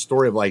excited to hear a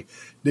story of like,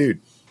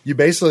 dude, you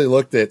basically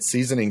looked at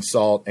seasoning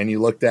salt and you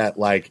looked at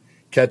like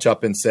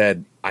ketchup and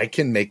said, I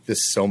can make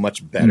this so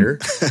much better.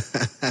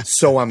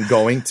 So I'm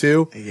going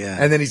to. Yeah.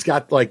 And then he's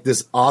got like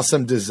this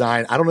awesome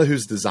design. I don't know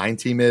whose design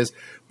team is,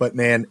 but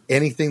man,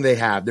 anything they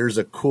have, there's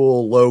a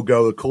cool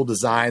logo, a cool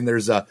design.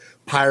 There's a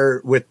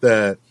pirate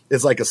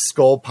it's like a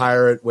skull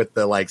pirate with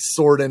the like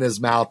sword in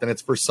his mouth. And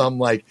it's for some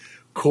like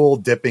cool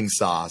dipping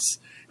sauce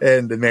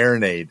and the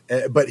marinade.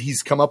 But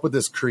he's come up with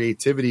this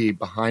creativity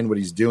behind what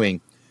he's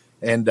doing.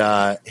 And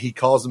he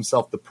calls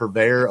himself the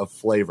purveyor of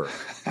flavor.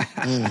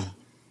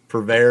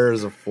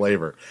 Purveyors of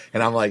flavor.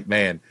 And I'm like,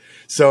 man.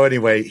 So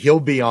anyway, he'll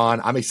be on.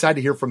 I'm excited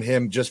to hear from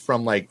him just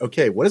from like,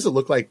 okay, what does it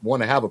look like,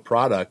 one, to have a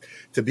product,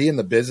 to be in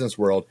the business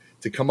world,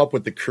 to come up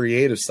with the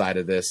creative side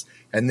of this,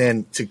 and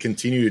then to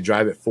continue to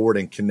drive it forward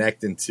and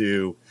connect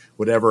into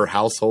whatever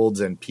households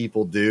and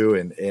people do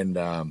and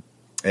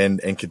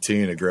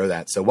continue to grow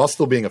that. So while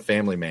still being a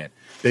family man,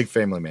 big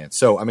family man.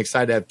 So I'm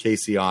excited to have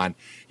Casey on.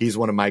 He's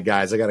one of my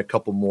guys. I got a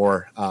couple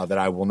more that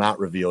I will not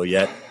reveal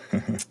yet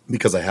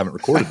because I haven't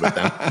recorded with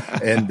them.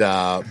 And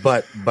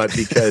but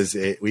because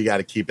we got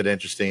to keep it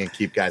interesting and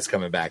keep guys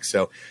coming back.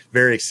 So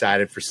very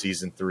excited for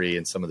season 3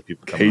 and some of the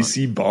people coming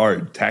Casey on.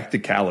 Bard,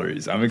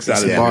 Tacticalories. I'm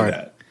excited to hear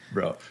that.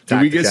 Bro, do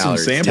we get some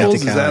samples?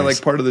 Is that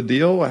like part of the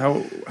deal?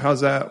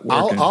 How's that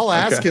working? I'll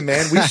ask him,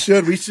 man.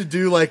 We should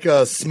do like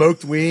a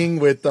smoked wing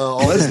with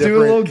all Let's the do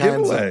a little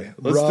different giveaway.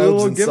 Let's do a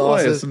little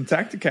giveaway of some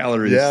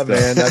Tacticalories. Yeah, stuff.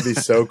 man, that'd be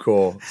so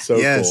cool.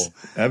 So cool.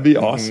 That'd be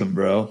awesome,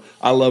 bro.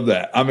 I love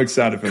that. I'm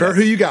excited for Kurt,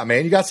 that. who you got,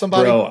 man? You got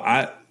somebody?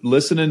 Bro,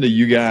 listening to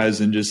you guys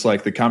and just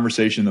like the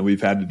conversation that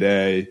we've had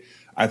today,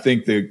 I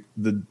think the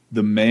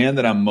man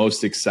that I'm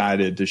most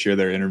excited to share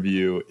their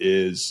interview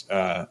is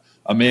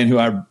a man who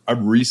I've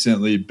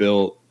recently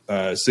built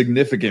a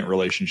significant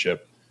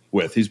relationship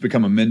with. He's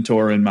become a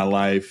mentor in my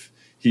life.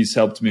 He's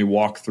helped me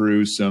walk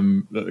through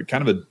some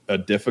kind of a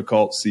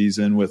difficult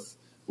season with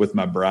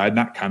my bride.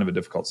 Not kind of a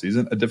difficult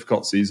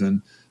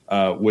season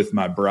with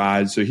my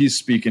bride. So he's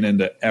speaking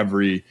into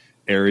every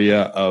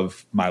area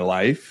of my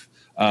life.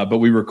 But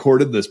we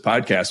recorded this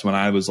podcast when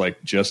I was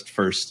like just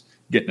first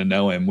getting to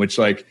know him, which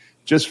like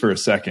just for a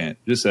second,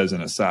 just as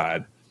an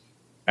aside,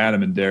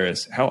 Adam and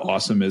Darris, how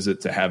awesome is it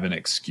to have an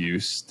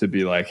excuse to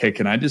be like, hey,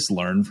 can I just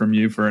learn from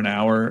you for an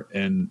hour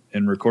and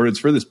record? It's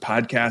for this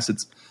podcast.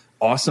 It's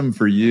awesome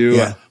for you.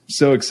 Yeah. I'm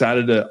so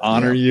excited to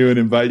honor you and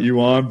invite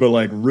you on, but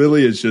like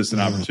really it's just an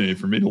opportunity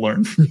for me to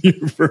learn from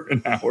you for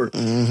an hour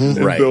and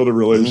build a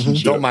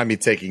relationship. Don't mind me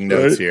taking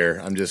notes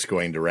here. I'm just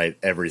going to write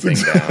everything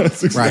down.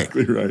 That's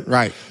exactly right.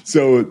 Right.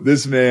 So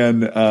this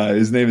man,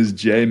 his name is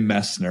Jay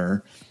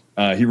Messner.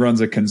 He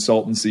runs a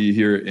consultancy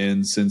here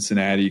in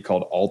Cincinnati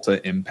called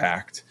Alta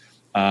Impact.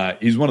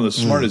 He's one of the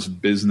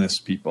smartest business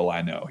people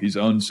I know. He's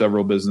owned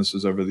several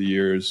businesses over the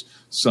years,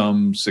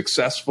 some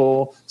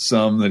successful,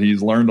 some that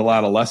he's learned a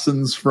lot of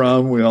lessons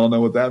from. We all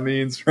know what that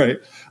means, right?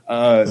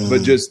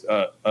 But just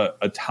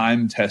a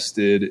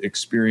time-tested,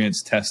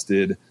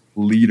 experience-tested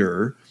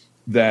leader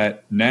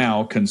that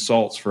now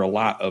consults for a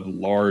lot of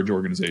large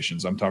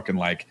organizations. I'm talking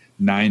like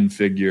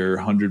 9-figure,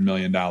 $100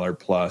 million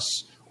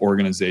plus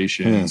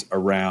organizations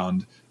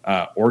around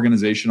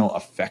organizational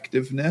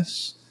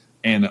effectiveness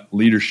and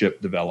leadership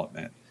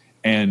development.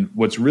 And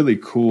what's really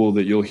cool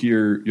that you'll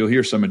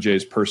hear some of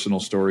Jay's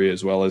personal story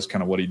as well as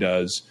kind of what he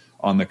does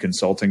on the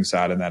consulting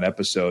side in that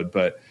episode.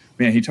 But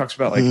man, he talks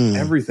about like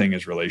everything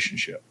is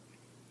relationship.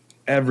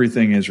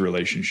 Everything is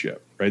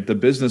relationship, right? The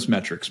business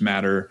metrics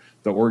matter,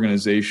 the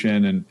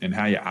organization and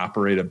how you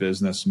operate a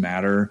business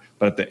matter.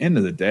 But at the end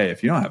of the day,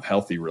 if you don't have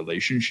healthy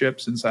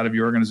relationships inside of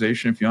your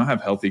organization, if you don't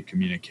have healthy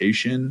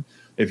communication,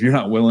 if you're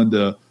not willing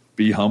to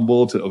be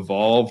humble, to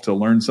evolve, to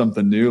learn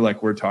something new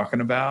like we're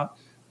talking about,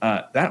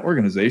 that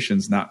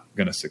organization's not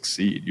going to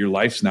succeed. Your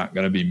life's not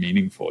going to be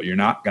meaningful. You're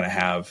not going to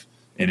have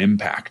an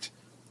impact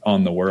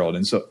on the world.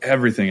 And so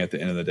everything at the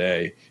end of the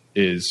day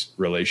is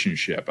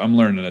relationship. I'm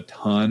learning a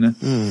ton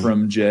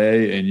from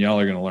Jay, and y'all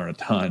are going to learn a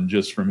ton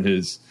just from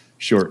his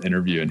short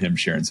interview and him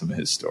sharing some of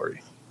his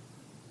story.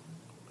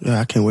 Yeah,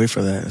 I can't wait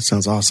for that. It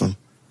sounds awesome.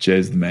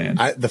 Jay's the man.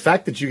 The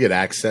fact that you get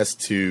access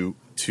to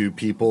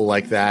people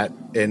like that,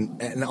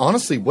 and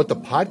honestly, what the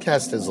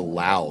podcast has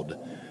allowed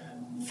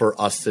for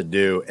us to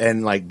do,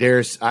 and like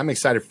Darris, I'm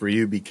excited for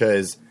you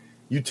because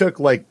you took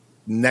like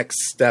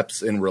next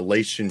steps in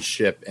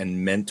relationship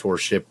and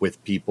mentorship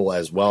with people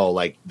as well.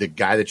 Like the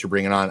guy that you're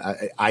bringing on,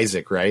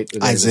 Isaac, right?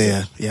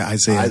 Isaiah. Yeah,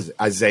 Isaiah.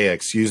 Isaiah,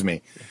 excuse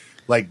me.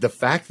 Like the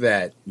fact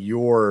that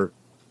you're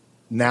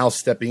now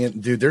stepping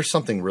in, dude, there's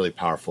something really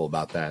powerful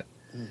about that.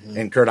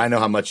 And Kurt, I know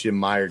how much you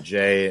admire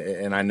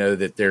Jay, and I know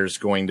that there's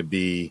going to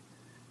be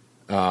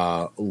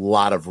a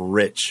lot of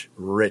rich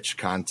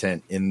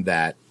content in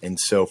that. And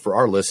so for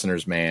our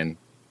listeners, man,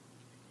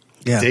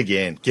 dig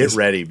in, get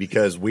ready,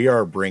 because we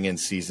are bringing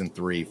season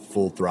 3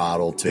 full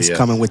throttle to you. It's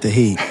coming with the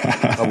heat.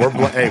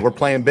 We're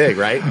playing big,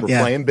 right? We're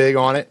playing big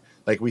on it.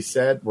 Like we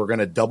said, we're going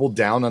to double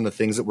down on the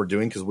things that we're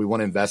doing because we want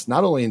to invest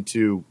not only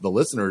into the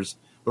listeners,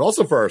 but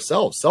also for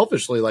ourselves.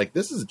 Selfishly, like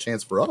this is a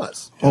chance for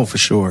us. Oh, for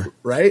sure.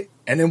 Right?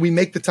 And then we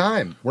make the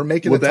time. We're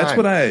making the time. That's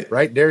what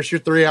right? Darris, you're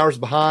 3 hours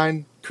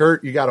behind.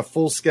 Kurt, you got a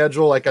full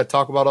schedule like I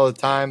talk about all the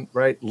time,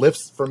 right?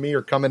 Lifts for me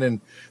are coming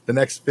in the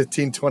next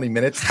 15, 20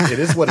 minutes. It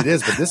is what it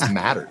is, but this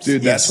matters.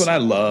 Dude, that's what I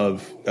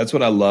love. That's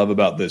what I love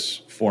about this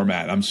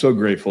format. I'm so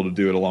grateful to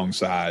do it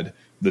alongside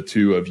the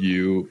two of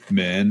you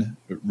men.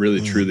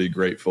 Really, truly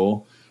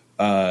grateful.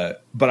 But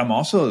I'm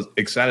also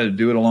excited to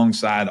do it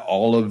alongside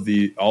all of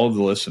the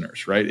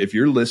listeners, right? If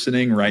you're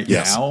listening right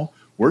now,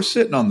 we're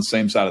sitting on the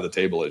same side of the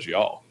table as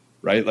y'all,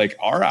 right? Like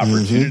our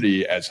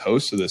opportunity as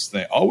hosts of this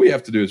thing, all we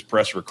have to do is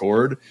press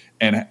record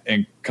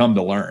and come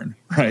to learn,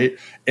 right?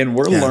 And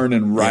we're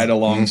learning right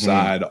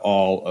alongside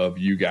all of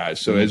you guys.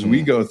 So as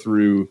we go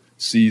through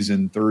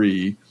season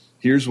 3,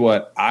 here's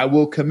what I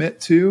will commit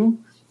to.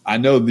 I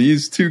know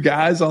these two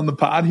guys on the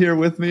pod here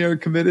with me are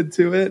committed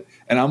to it.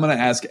 And I'm going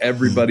to ask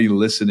everybody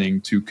listening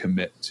to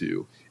commit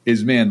to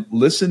is, man,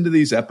 listen to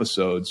these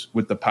episodes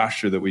with the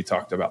posture that we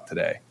talked about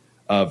today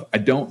of I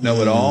don't know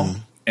it all,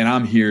 and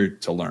I'm here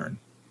to learn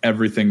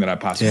everything that I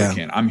possibly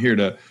can. I'm here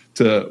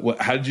to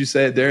how did you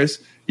say it,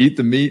 Darris? Eat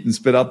the meat and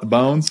spit out the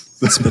bones?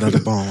 Spit out the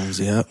bones,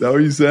 yeah. Is that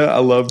what you said? I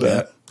love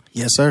that. Yeah.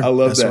 Yes, sir. I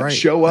love That's that. Right.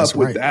 Show up That's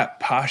with right. that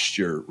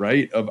posture,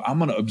 right? Of I'm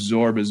going to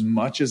absorb as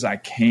much as I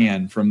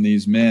can from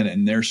these men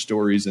and their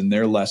stories and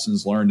their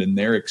lessons learned and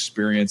their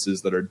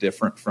experiences that are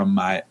different from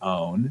my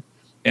own.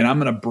 And I'm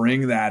going to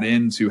bring that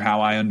into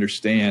how I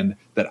understand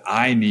that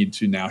I need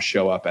to now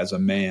show up as a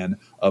man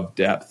of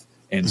depth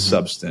and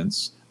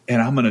substance.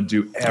 And I'm going to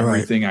do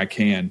everything I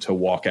can to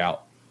walk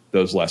out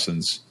those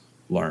lessons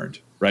learned.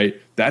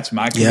 Right. That's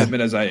my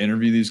commitment as I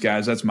interview these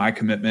guys. That's my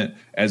commitment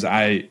as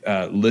I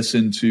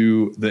listen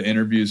to the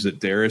interviews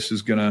that Darris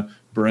is going to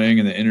bring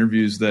and the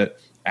interviews that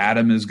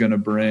Adam is going to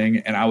bring.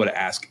 And I would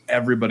ask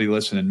everybody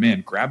listening,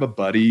 man, grab a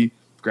buddy,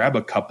 grab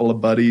a couple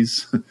of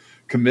buddies,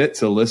 commit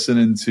to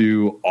listening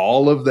to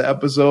all of the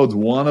episodes,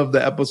 one of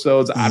the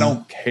episodes. I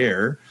don't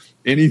care.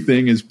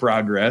 Anything is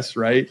progress.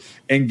 Right.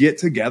 And get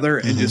together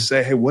and just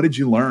say, hey, what did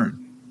you learn?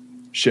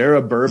 Share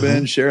a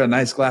bourbon, share a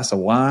nice glass of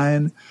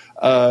wine.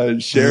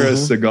 Share a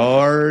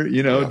cigar,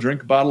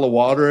 drink a bottle of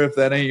water if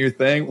that ain't your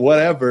thing,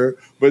 whatever.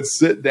 But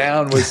sit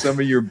down with some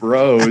of your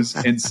bros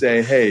and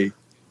say, hey,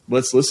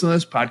 let's listen to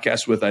this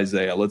podcast with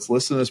Isaiah. Let's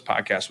listen to this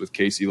podcast with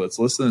Casey. Let's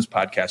listen to this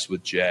podcast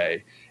with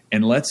Jay.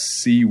 And let's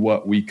see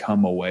what we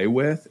come away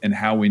with and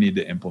how we need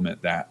to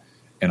implement that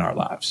in our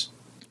lives.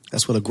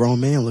 That's what a grown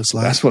man looks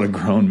like. That's what a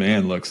grown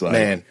man looks like.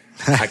 Man,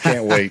 I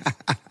can't wait.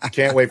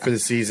 Can't wait for the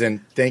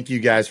season. Thank you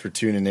guys for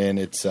tuning in.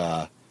 It's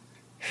a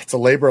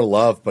labor of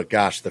love, but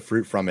gosh, the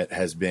fruit from it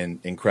has been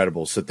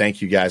incredible. So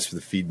thank you guys for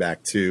the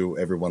feedback too,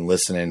 everyone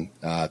listening.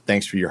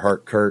 Thanks for your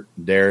heart, Kurt,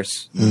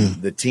 Darris,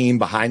 the team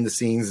behind the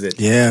scenes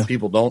that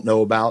people don't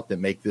know about that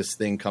make this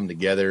thing come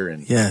together.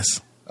 And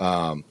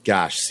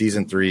gosh,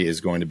 season 3 is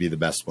going to be the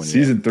best one.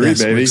 Season 3,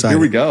 baby. Here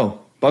we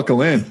go.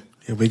 Buckle in.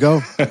 Here we go.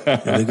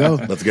 Here we go.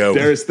 Let's go.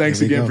 Darris, thanks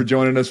again for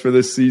joining us for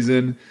this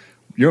season.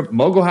 Your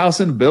Mogul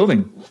House in the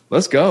building.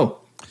 Let's go.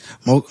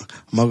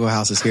 Mogul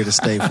House is here to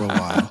stay for a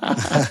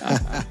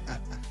while.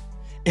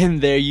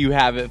 And there you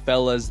have it,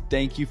 fellas.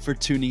 Thank you for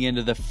tuning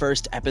into the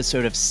first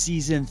episode of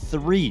season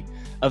 3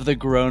 of the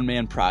Grown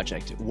Man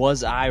Project.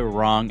 Was I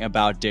wrong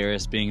about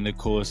Darris being the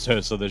coolest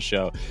host of the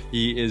show?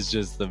 He is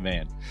just the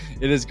man.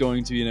 It is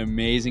going to be an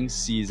amazing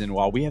season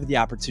while we have the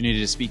opportunity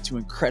to speak to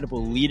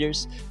incredible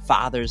leaders,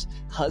 fathers,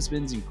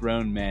 husbands, and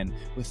grown men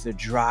with the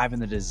drive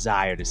and the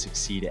desire to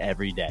succeed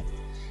every day.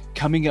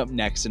 Coming up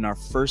next in our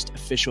first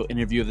official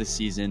interview of the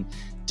season,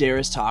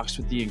 Darris talks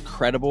with the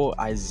incredible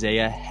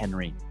Isaiah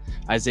Henry.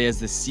 Isaiah is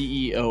the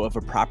CEO of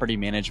a property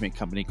management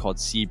company called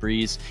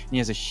Seabreeze, and he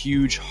has a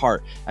huge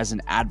heart as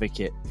an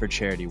advocate for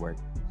charity work.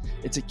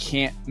 It's a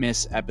can't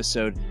miss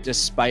episode,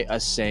 despite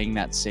us saying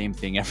that same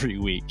thing every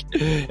week.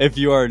 If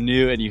you are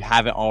new and you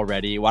haven't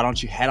already, why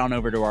don't you head on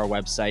over to our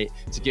website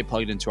to get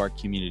plugged into our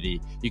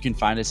community? You can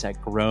find us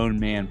at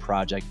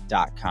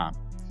grownmanproject.com.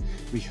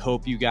 We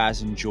hope you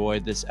guys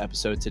enjoyed this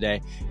episode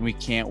today, and we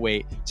can't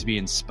wait to be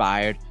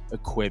inspired,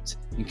 equipped,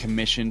 and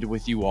commissioned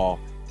with you all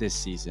this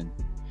season.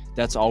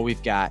 That's all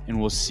we've got, and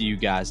we'll see you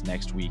guys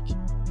next week.